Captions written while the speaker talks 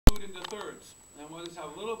into thirds. And we'll just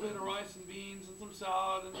have a little bit of rice and beans and some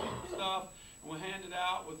salad and some stuff. And we'll hand it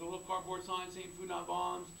out with a little cardboard sign saying food not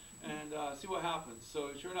bombs and see what happens.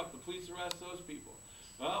 So sure enough, the police arrest those people.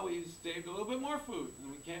 Well, we saved a little bit more food,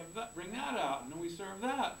 and we can't bring that out, and then we serve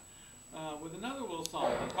that with another little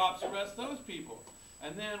sign. The cops arrest those people.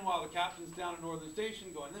 And then while the captain's down at Northern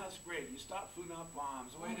Station going, that's great, you stopped food not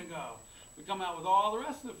bombs, way to go. We come out with all the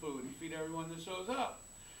rest of the food and feed everyone that shows up.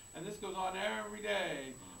 And this goes on every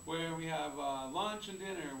day, where we have lunch and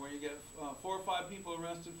dinner, where you get 4 or 5 people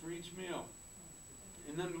arrested for each meal.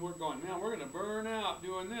 And then we're going, man, we're going to burn out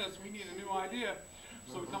doing this. We need a new idea.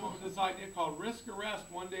 So we come up with this idea called risk arrest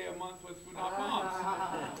 1 day a month with food not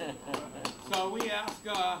bombs. So we ask,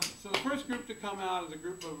 so the first group to come out is a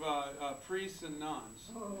group of priests and nuns.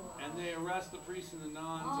 And they arrest the priests and the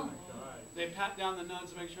nuns. And they pat down the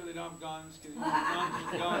nuns to make sure they don't have guns, because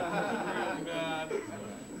nuns with guns is really bad.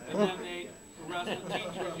 And then they arrest the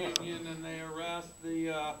teachers union, and they arrest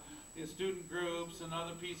the student groups, and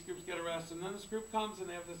other peace groups get arrested. And then this group comes and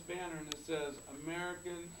they have this banner, and it says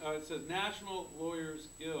it says National Lawyers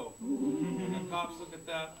Guild. And the cops look at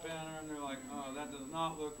that banner and they're like, oh, that does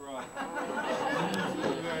not look right.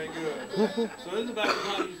 This is very good. So this is about the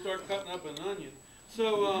time you start cutting up an onion.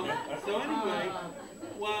 So anyway,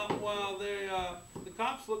 while the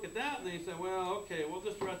cops look at that and they say, well, okay, we'll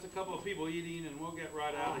just arrest a couple of people eating and we'll get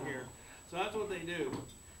right out of here. So that's what they do.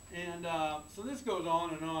 And so this goes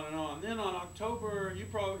on and on and on. Then on October,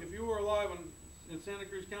 if you were alive in Santa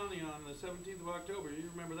Cruz County on the 17th of October, you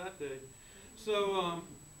remember that day. So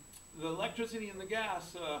the electricity and the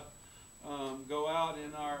gas go out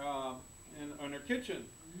in our kitchen.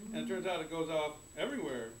 And it turns out it goes off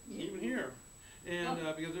everywhere, even here. And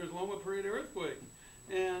because there's Loma Prieta earthquake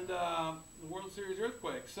and the World Series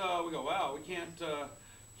earthquake. So we go, wow, we can't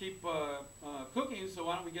keep cooking, so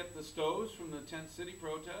why don't we get the stoves from the Tent City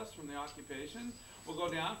protests, from the occupation. We'll go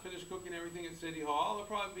down, finish cooking everything at City Hall. There'll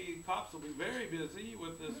probably be, cops will be very busy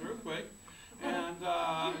with this earthquake.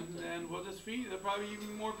 And we'll just feed. There'll probably be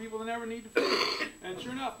even more people than ever need to feed. And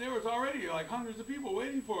sure enough, there was already like hundreds of people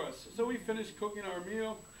waiting for us. So we finished cooking our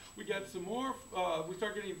meal. We get some more, we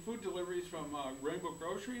start getting food deliveries from Rainbow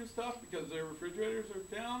Grocery and stuff because their refrigerators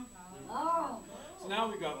are down. So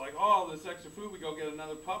now we got like all this extra food. We go get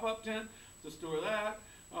another pop-up tent to store that.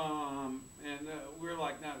 We're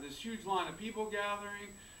like now this huge line of people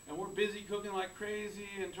gathering, and we're busy cooking like crazy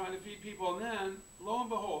and trying to feed people. And then, lo and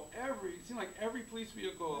behold, it seemed like every police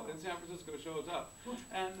vehicle in San Francisco shows up.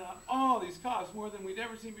 And all these cops, more than we'd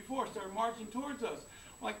ever seen before, started marching towards us.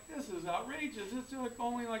 Like, this is outrageous. It's like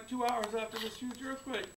only like 2 hours after this huge earthquake.